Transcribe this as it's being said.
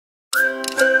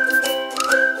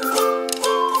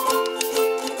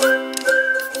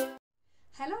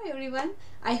everyone.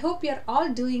 I hope you're all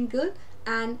doing good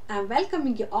and I'm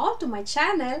welcoming you all to my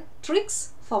channel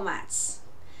Tricks for Maths.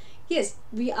 Yes,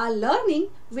 we are learning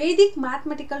Vedic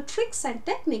mathematical tricks and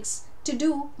techniques to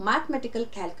do mathematical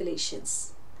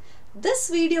calculations. This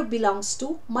video belongs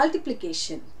to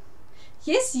multiplication.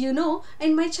 Yes, you know,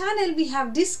 in my channel we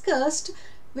have discussed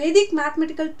Vedic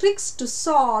mathematical tricks to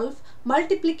solve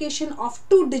multiplication of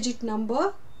two-digit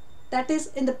number. That is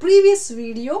in the previous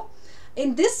video.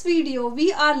 In this video,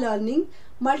 we are learning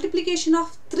multiplication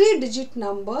of three-digit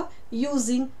number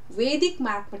using Vedic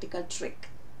mathematical trick.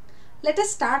 Let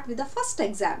us start with the first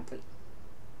example.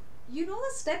 You know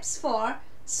the steps for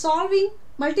solving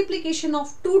multiplication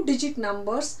of two-digit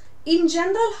numbers. In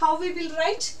general, how we will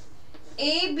write?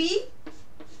 AB,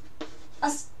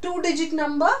 a two-digit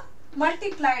number,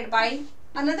 multiplied by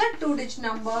another two-digit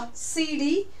number,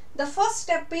 CD. The first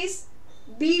step is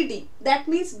BD, that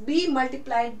means B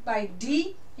multiplied by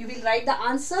D. You will write the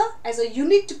answer as a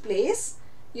unit place.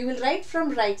 You will write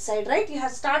from right side, right? You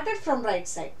have started from right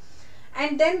side.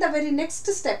 And then the very next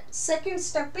step, second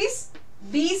step is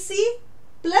BC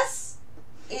plus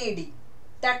AD.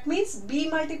 That means B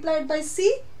multiplied by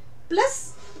C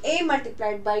plus A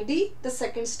multiplied by D, the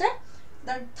second step.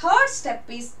 The third step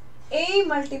is A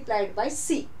multiplied by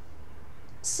C,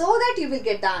 so that you will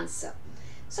get the answer.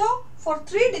 So, for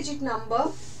three-digit number,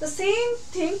 the same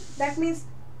thing. That means,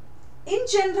 in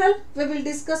general, we will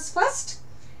discuss first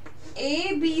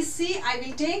A, B, C. I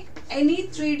will take any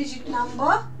three-digit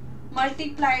number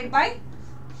multiplied by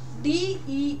D,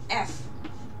 E, F.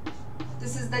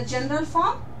 This is the general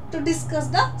form to discuss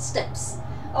the steps.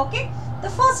 Okay. The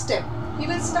first step, we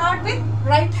will start with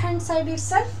right-hand side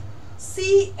itself.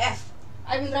 C, F.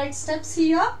 I will write steps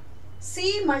here.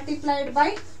 C multiplied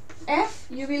by F.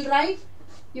 You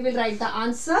will write the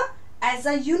answer as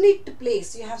a unit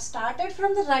place. You have started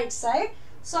from the right side.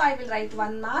 So, I will write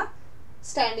one mark,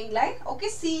 standing line. Okay,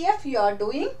 CF you are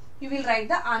doing. You will write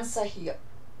the answer here.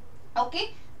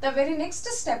 Okay, the very next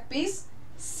step is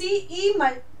CE.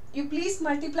 You please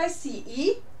multiply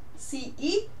CE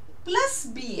plus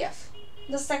BF.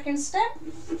 The second step,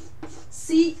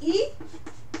 CE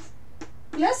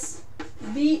plus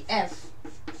BF.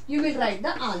 You will write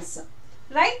the answer.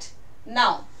 Right?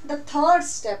 Now, the third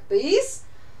step is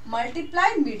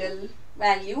multiply middle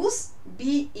values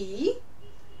BE,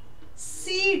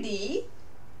 CD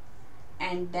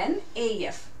and then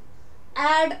AF.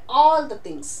 Add all the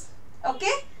things.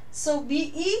 Okay? So,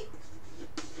 BE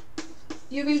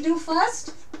you will do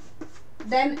first,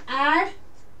 then add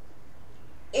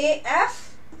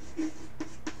AF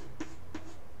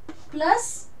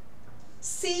plus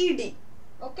CD.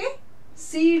 Okay?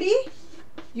 CD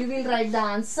you will write the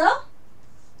answer.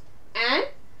 And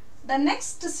the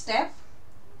next step,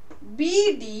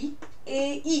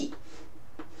 BDAE.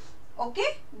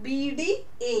 Okay,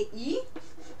 BDAE.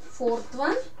 Fourth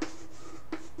one,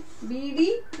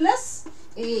 BD plus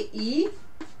AE.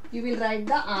 You will write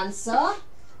the answer.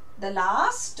 The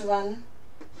last one,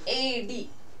 AD.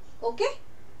 Okay,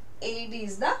 AD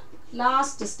is the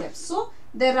last step. So,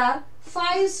 there are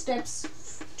 5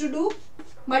 steps to do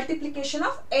multiplication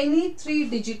of any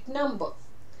three-digit number.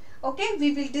 Okay,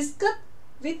 we will discuss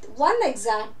with one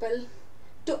example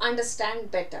to understand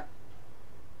better.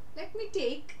 Let me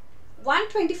take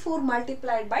 124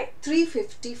 multiplied by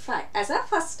 355 as a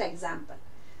first example.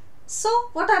 So,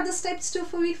 what are the steps to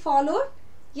be followed?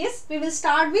 Yes, we will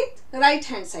start with right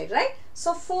hand side, right?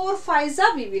 So, 4 5s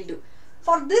we will do.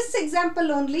 For this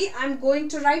example only, I am going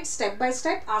to write step by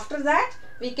step. After that,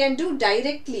 we can do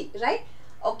directly, right?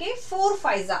 Okay, 4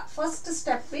 5s. First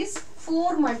step is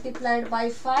 4 multiplied by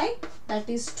 5, that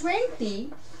is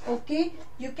 20. Okay,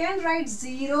 you can write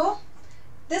 0.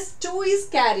 This 2 is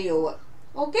carryover.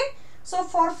 Okay, so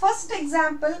for first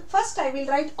example, first I will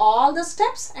write all the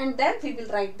steps and then we will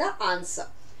write the answer.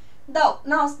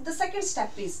 Now the second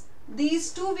step is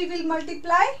these two we will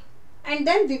multiply and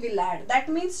then we will add. That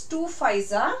means 2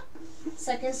 5s.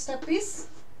 Second step is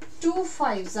 2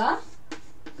 5s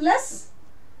plus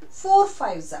 4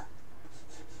 5s.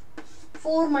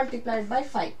 4 multiplied by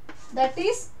 5. That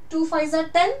is 2 5s are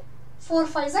 10, 4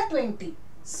 5s are 20.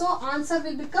 So, answer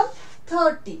will become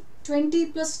 30. 20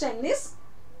 plus 10 is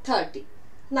 30.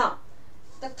 Now,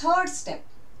 the third step.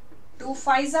 2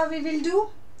 5s we will do.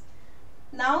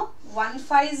 Now, 1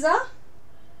 5s.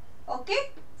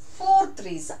 Okay. 4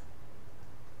 3s.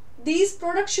 These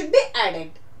products should be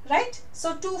added. Right.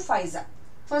 So, 2 5s.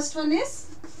 First one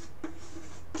is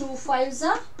 2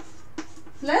 5s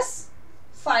plus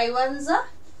 5 1s.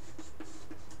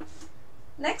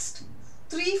 Next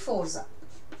 3 4s.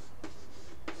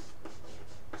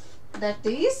 That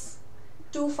is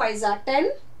 2 5s are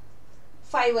 10,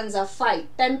 5 ones are 5.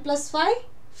 10 plus 5,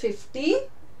 15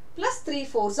 plus 3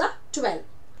 fours are 12.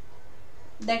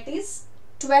 That is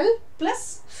 12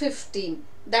 plus 15.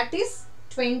 That is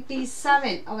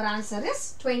 27. Our answer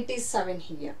is 27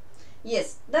 here.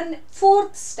 Yes. Then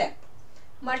fourth step.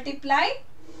 Multiply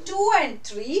 2 and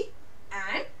 3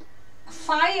 and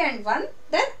 5 and 1.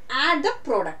 Then add the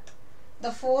product.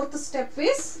 The fourth step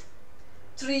is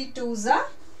 3 twos are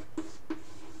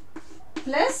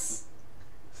plus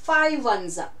 5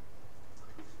 ones are.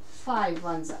 5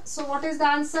 ones are. So what is the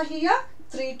answer here?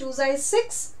 3 twos are is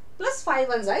 6 plus 5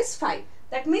 ones are is 5.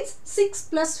 That means 6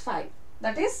 plus 5.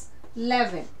 That is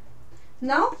 11.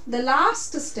 Now the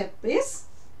last step is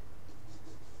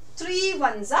 3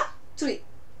 ones are 3.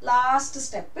 Last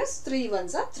step is 3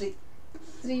 ones are 3.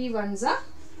 3 ones are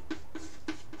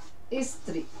is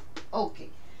 3. Okay.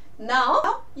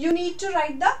 Now you need to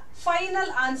write the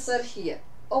final answer here.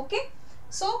 Okay.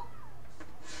 So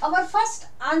our first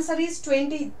answer is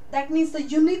 20. That means the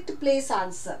unit place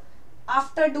answer.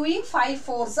 After doing 5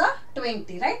 fours are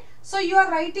 20, right? So you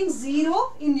are writing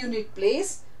 0 in unit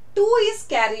place. 2 is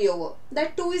carryover.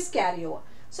 That 2 is carryover.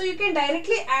 So you can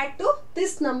directly add to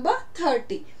this number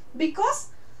 30,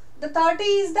 because the 30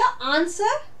 is the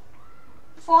answer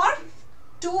for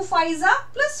 2 5s are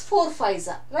plus 4 5s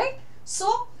are, right?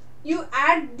 So you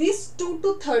add this 2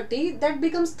 to 30, that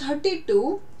becomes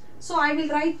 32. So I will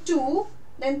write 2,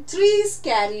 then 3 is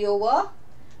carryover,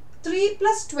 3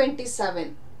 plus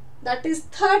 27, that is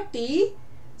 30.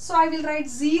 So I will write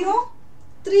 0,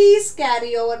 3 is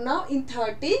carryover now in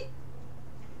 30.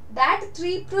 That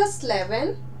 3 plus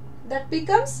 11, that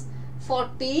becomes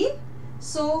 14.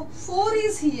 So 4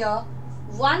 is here,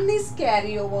 1 is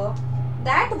carryover.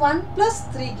 That 1 plus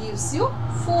 3 gives you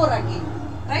 4 again,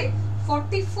 right?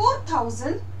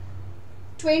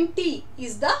 44,020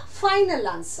 is the final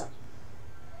answer.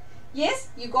 Yes,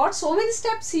 you got so many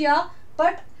steps here,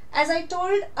 but as I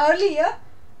told earlier,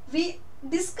 we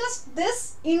discussed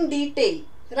this in detail,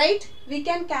 right? We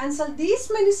can cancel these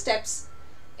many steps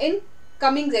in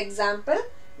coming example.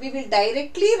 We will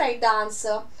directly write the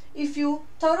answer. If you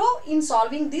thorough in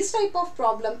solving this type of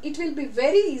problem, it will be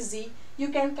very easy. You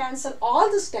can cancel all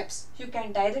the steps. You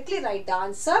can directly write the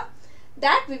answer.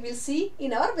 That we will see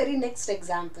in our very next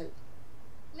example.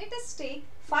 Let us take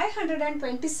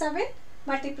 527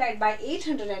 multiplied by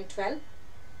 812.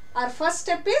 Our first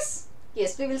step is,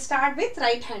 yes, we will start with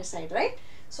right hand side, right?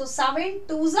 So 7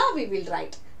 twos are we will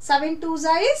write. 7 twos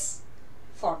are is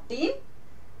 14.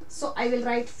 So I will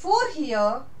write 4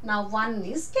 here. Now 1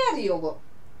 is carryover.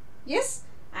 Yes,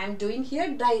 I am doing here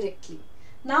directly.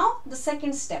 Now the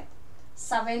second step.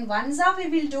 7 ones are we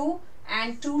will do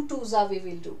and 2 twos are we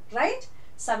will do, right?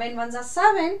 7 ones are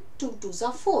 7, 2 twos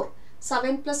are 4.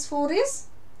 7 plus 4 is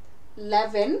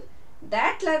 11.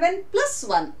 That 11 plus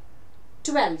 1,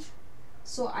 12.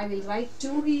 So I will write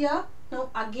 2 here. Now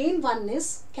again 1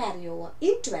 is carryover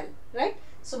in 12, right?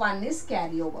 So 1 is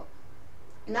carryover.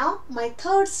 Now my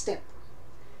third step.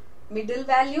 Middle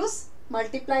values,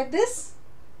 multiply this.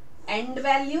 End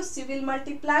values you will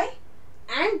multiply.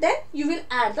 And then you will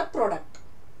add the product.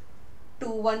 2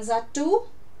 ones are 2.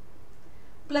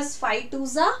 Plus 5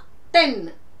 twos are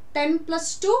 10. 10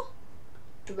 plus 2,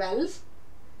 12.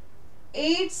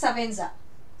 8 sevens are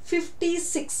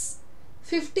 56.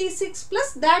 56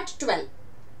 plus that 12.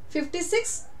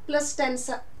 56 plus 10,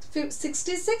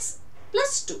 66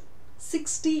 plus 2,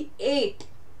 68.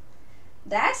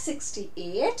 That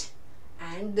 68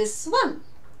 and this one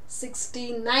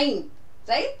 69,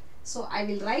 right? So I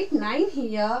will write 9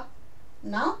 here.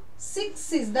 Now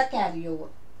 6 is the carryover,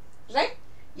 right?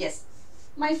 Yes.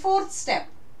 My fourth step.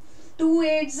 2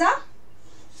 8s are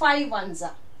 5 1s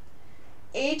are.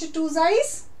 8 2s are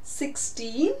is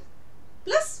 16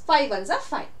 plus 5 1s are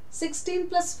 5. 16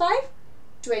 plus 5,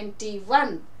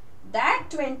 21.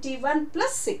 That 21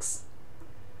 plus 6,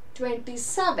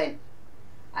 27.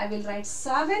 I will write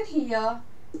 7 here.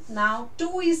 Now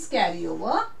 2 is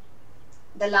carryover.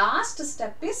 The last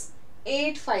step is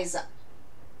 8 5s are.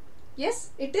 Yes,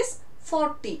 it is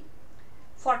 40.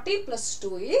 40 plus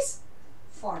 2 is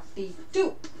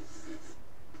 42.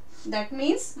 That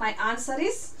means my answer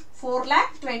is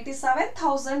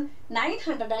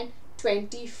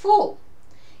 4,27,924.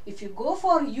 If you go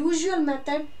for usual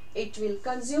method, it will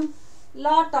consume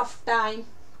lot of time.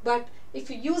 But if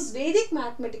you use Vedic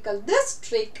mathematical, this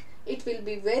trick, it will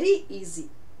be very easy.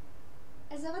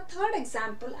 As our third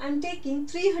example, I am taking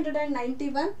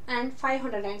 391 and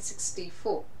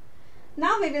 564.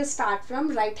 Now we will start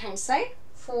from right hand side.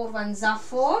 4 ones are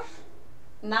 4.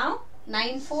 Now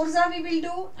 9 fours are we will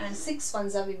do and 6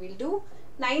 ones are we will do.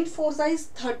 9 fours are is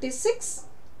 36.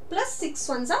 plus 6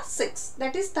 ones are 6.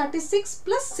 That is 36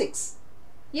 plus 6.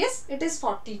 Yes, it is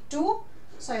 42.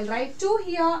 So I'll write 2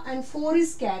 here and 4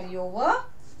 is carryover.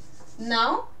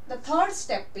 Now the third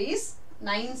step is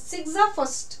 9 6 are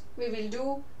first. We will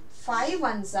do 5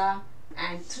 ones are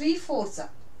and 3 fours are.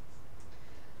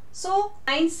 So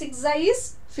 9 6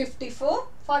 is 54.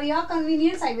 For your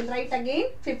convenience, I will write again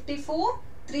 54.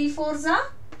 3 fours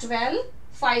are 12.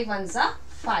 5 ones are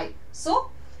 5.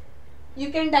 So you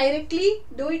can directly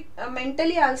do it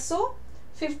mentally also.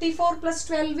 54 plus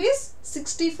 12 is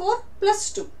 64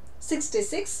 plus 2.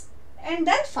 66 and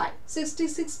then 5.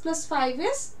 66 plus 5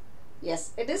 is,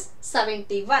 yes, it is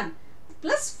 71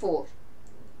 plus 4.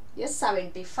 Yes,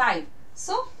 75.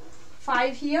 So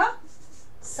 5 here,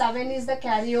 7 is the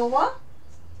carryover.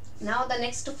 Now the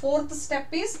next fourth step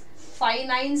is 5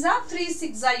 nines are 3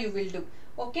 6 are you will do.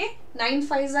 Okay, 9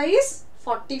 5s are is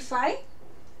 45.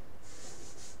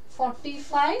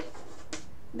 45.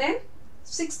 Then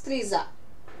 6 3s are.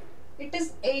 It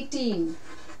is 18.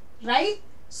 Right?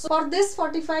 So for this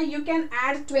 45 you can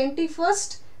add 20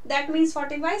 first. That means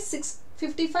 45,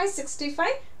 55, 65.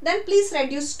 Then please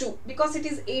reduce 2 because it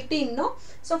is 18, no?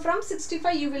 So from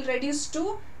 65 you will reduce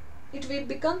 2. It will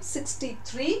become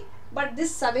 63. But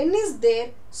this 7 is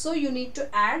there. So you need to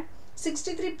add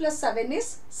 63 plus 7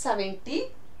 is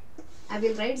 70. I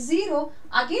will write 0.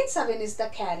 Again 7 is the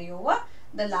carryover.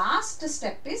 The last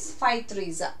step is 5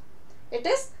 3s. It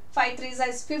is 5 3s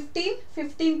is 15.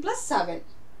 15 plus 7.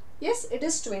 Yes, it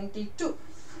is 22.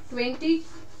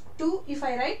 22, if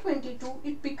I write 22,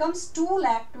 it becomes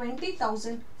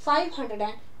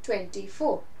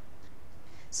 2,20,524.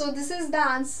 So this is the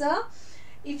answer.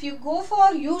 If you go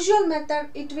for usual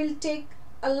method, it will take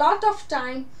a lot of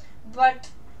time. But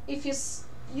if you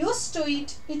used to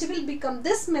it, it will become,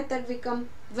 this method become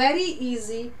very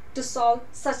easy to solve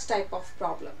such type of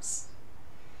problems.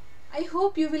 I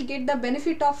hope you will get the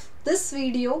benefit of this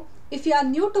video. If you are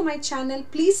new to my channel,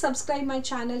 please subscribe my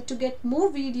channel to get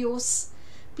more videos.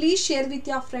 Please share with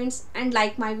your friends and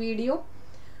like my video.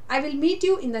 I will meet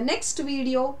you in the next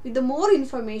video with the more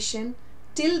information.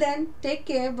 Till then, take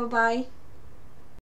care. Bye-bye.